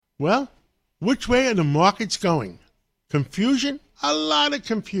Well, which way are the markets going? Confusion? A lot of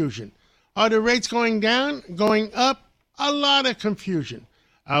confusion. Are the rates going down, going up? A lot of confusion.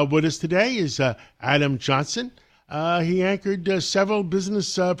 With us today is Adam Johnson. He anchored several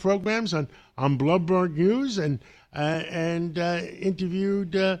business programs on Bloomberg News and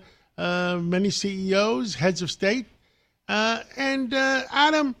interviewed many CEOs, heads of state.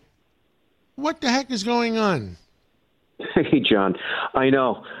 Adam, what the heck is going on? Hey, John. I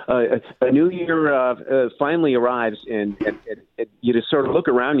know. A new year finally arrives, and you just sort of look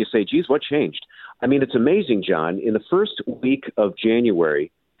around and you say, geez, what changed? I mean, it's amazing, John. In the first week of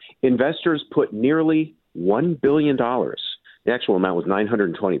January, investors put nearly $1 billion. The actual amount was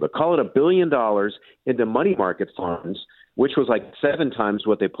 920, but call it $1 billion into money market funds, which was like 7 times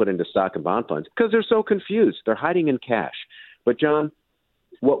what they put into stock and bond funds because they're so confused. They're hiding in cash. But, John,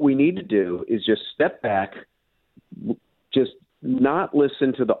 what we need to do is just step back, just not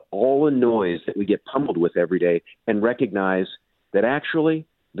listen to all the noise that we get pummeled with every day and recognize that actually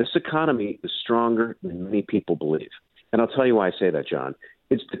this economy is stronger than many people believe. And I'll tell you why I say that, John.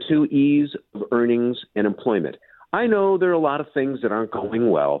 It's the 2 E's of earnings and employment. I know there are a lot of things that aren't going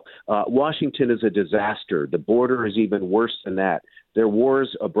well. Washington is a disaster. The border is even worse than that. There are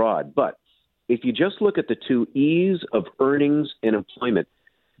wars abroad. But if you just look at the 2 E's of earnings and employment,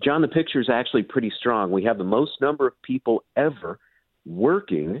 John, the picture is actually pretty strong. We have the most number of people ever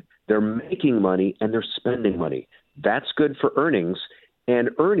working. They're making money and they're spending money. That's good for earnings. And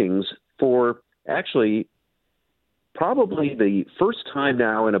earnings for actually probably the first time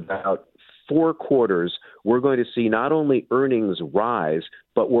now in about 4 quarters, we're going to see not only earnings rise,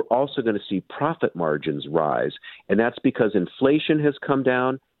 but we're also going to see profit margins rise. And that's because inflation has come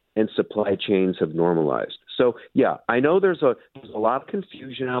down and supply chains have normalized. So, yeah, I know there's a lot of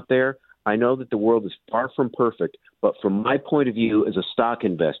confusion out there. I know that the world is far from perfect. But from my point of view as a stock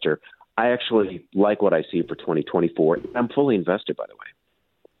investor, I actually like what I see for 2024. I'm fully invested, by the way.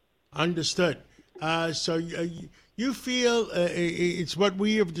 Understood. So you feel it's what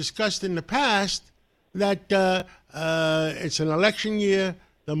we have discussed in the past, that it's an election year.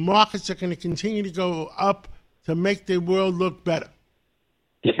 The markets are going to continue to go up to make the world look better.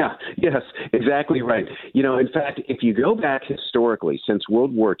 Yeah, yes, exactly right. You know, in fact, if you go back historically since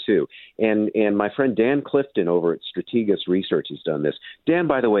World War II, and my friend Dan Clifton over at Strategas Research has done this. Dan,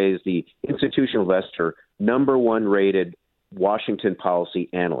 by the way, is the institutional investor #1 rated Washington policy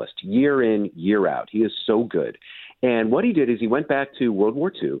analyst, year in, year out. He is so good. And what he did is he went back to World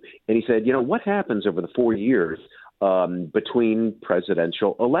War II and he said, you know, what happens over the 4 years between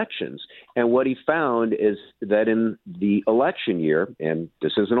presidential elections? And what he found is that in the election year, and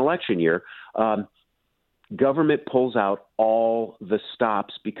this is an election year, government pulls out all the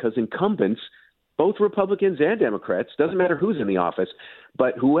stops because incumbents, both Republicans and Democrats, doesn't matter who's in the office,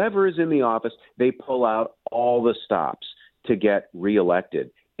 but whoever is in the office, they pull out all the stops to get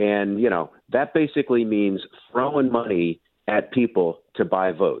reelected. And, you know, that basically means throwing money at people to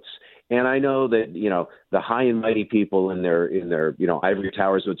buy votes. And I know that, you know, the high and mighty people in their you know, ivory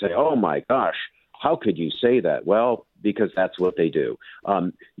towers would say, oh, my gosh, how could you say that? Well, because that's what they do.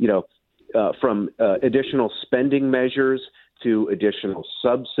 You know, from additional spending measures to additional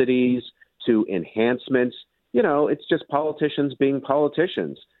subsidies to enhancements, you know, it's just politicians being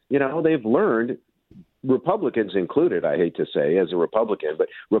politicians. You know, they've learned, Republicans included, I hate to say as a Republican, but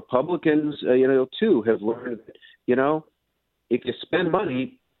Republicans, you know, too, have learned that, you know, if you spend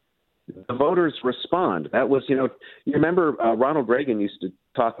money, the voters respond. That was, you know, you remember Ronald Reagan used to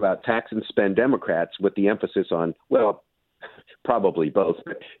talk about tax and spend Democrats with the emphasis on, well, probably both.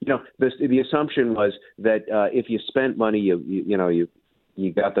 But, you know, the assumption was that if you spent money,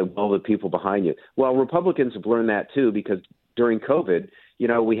 you got all the people behind you. Well, Republicans have learned that, too, because during COVID, you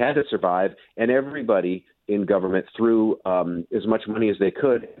know, we had to survive, and everybody in government threw as much money as they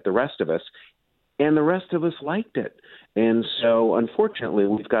could at the rest of us, and the rest of us liked it. And so, unfortunately,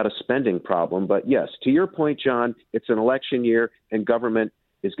 we've got a spending problem. But, yes, to your point, John, it's an election year, and government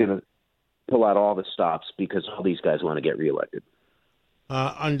is going to pull out all the stops because all these guys want to get reelected.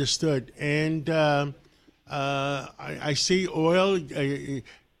 Understood. And I see oil.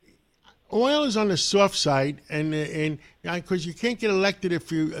 Oil is on the soft side, and because you can't get elected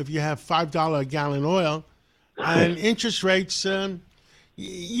if you have $5 a gallon oil, and interest rates.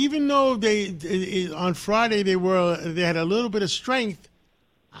 Even though they on Friday they had a little bit of strength,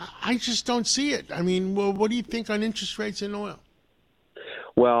 I just don't see it. I mean, well, what do you think on interest rates in oil?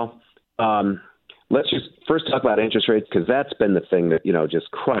 Well, let's just first talk about interest rates because that's been the thing that, you know,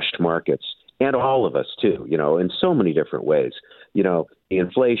 just crushed markets and all of us too, you know, in so many different ways. You know, the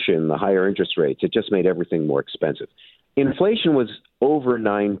inflation, the higher interest rates, it just made everything more expensive. Inflation was over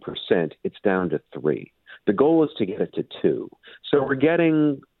 9%. It's down to 3%. The goal is to get it to 2%. So we're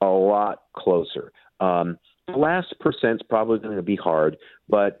getting a lot closer. The last percent's probably going to be hard,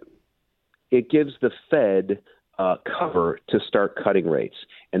 but it gives the Fed cover to start cutting rates,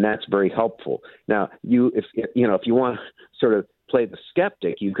 and that's very helpful. Now, if you want to sort of play the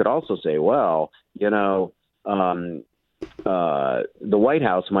skeptic, you could also say, well, the White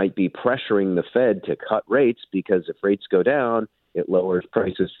House might be pressuring the Fed to cut rates because if rates go down, it lowers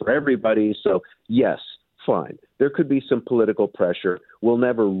prices for everybody. So, yes, fine. There could be some political pressure. We'll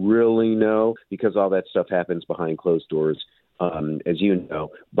never really know because all that stuff happens behind closed doors, as you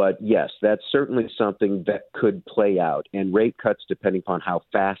know. But, yes, that's certainly something that could play out. And rate cuts, depending upon how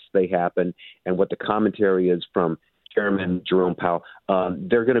fast they happen and what the commentary is from Chairman Jerome Powell,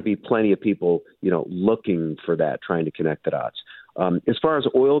 there are going to be plenty of people, looking for that, trying to connect the dots. As far as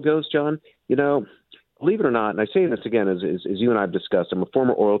oil goes, John, believe it or not, and I say this again, as you and I have discussed, I'm a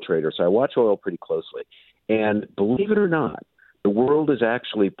former oil trader, so I watch oil pretty closely. And believe it or not, the world is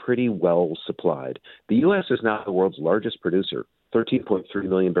actually pretty well supplied. The U.S. is now the world's largest producer, 13.3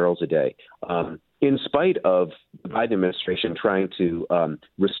 million barrels a day, in spite of the Biden administration trying to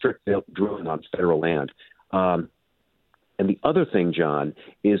restrict drilling on federal land. And the other thing, John,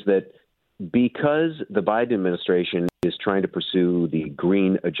 is that because the Biden administration is trying to pursue the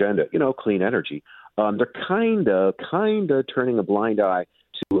green agenda, clean energy, they're kind of turning a blind eye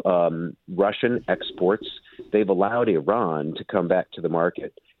to Russian exports. They've allowed Iran to come back to the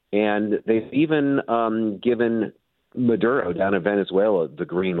market. And they've even given Maduro down in Venezuela the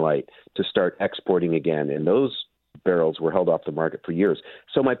green light to start exporting again. And those barrels were held off the market for years.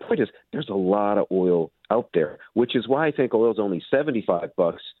 So my point is there's a lot of oil out there, which is why I think oil is only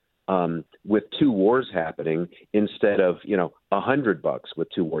 $75 with two wars happening instead of, $100 with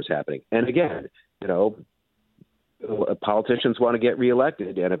two wars happening. And again, politicians want to get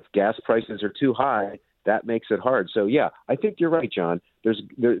reelected, and if gas prices are too high, that makes it hard. So, yeah, I think you're right, John.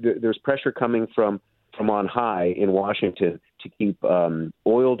 There's pressure coming from on high in Washington to keep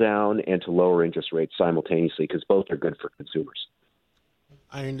oil down and to lower interest rates simultaneously because both are good for consumers.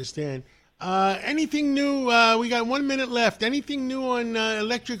 I understand. Anything new? We got 1 minute left. Anything new on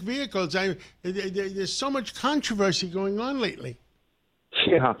electric vehicles? There's so much controversy going on lately.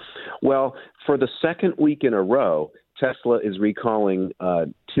 Yeah. Well, for the second week in a row, Tesla is recalling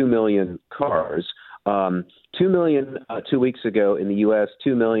 2 million cars. 2 million 2 weeks ago in the U.S.,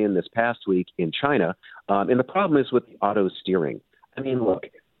 2 million this past week in China. And the problem is with the auto steering. I mean, look,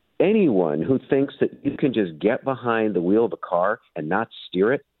 anyone who thinks that you can just get behind the wheel of a car and not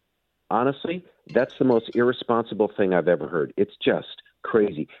steer it, honestly, that's the most irresponsible thing I've ever heard. It's just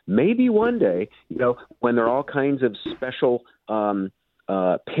crazy. Maybe one day, when there are all kinds of special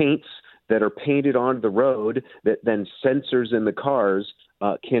paints that are painted onto the road that then sensors in the cars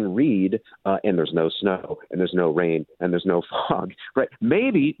can read, and there's no snow, and there's no rain, and there's no fog, right?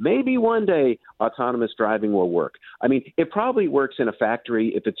 Maybe one day autonomous driving will work. I mean, it probably works in a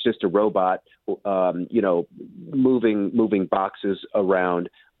factory if it's just a robot, moving boxes around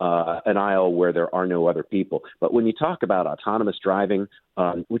an aisle where there are no other people. But when you talk about autonomous driving,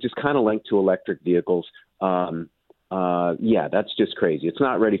 which is kind of linked to electric vehicles, that's just crazy. It's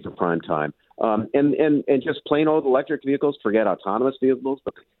not ready for prime time. And just plain old electric vehicles, forget autonomous vehicles,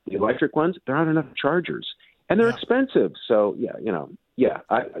 but the electric ones, there aren't enough chargers, and they're expensive. So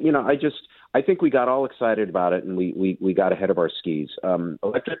I think we got all excited about it, and we got ahead of our skis.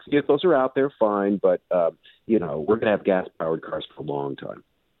 Electric vehicles are out there, fine, but we're going to have gas-powered cars for a long time.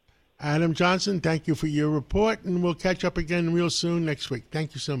 Adam Johnson, thank you for your report, and we'll catch up again real soon next week.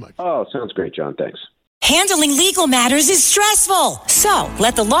 Thank you so much. Oh, sounds great, John. Thanks. Handling legal matters is stressful. So,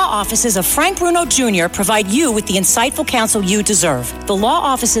 let the law offices of Frank Bruno Jr. provide you with the insightful counsel you deserve. The law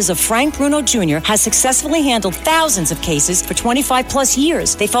offices of Frank Bruno Jr. has successfully handled thousands of cases for 25 plus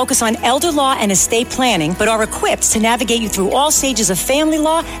years. They focus on elder law and estate planning, but are equipped to navigate you through all stages of family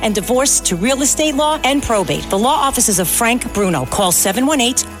law and divorce to real estate law and probate. The law offices of Frank Bruno. Call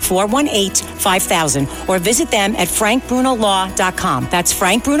 718-418-5000 or visit them at frankbrunolaw.com. That's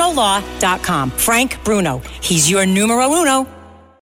frankbrunolaw.com. Frank Bruno. He's your numero uno.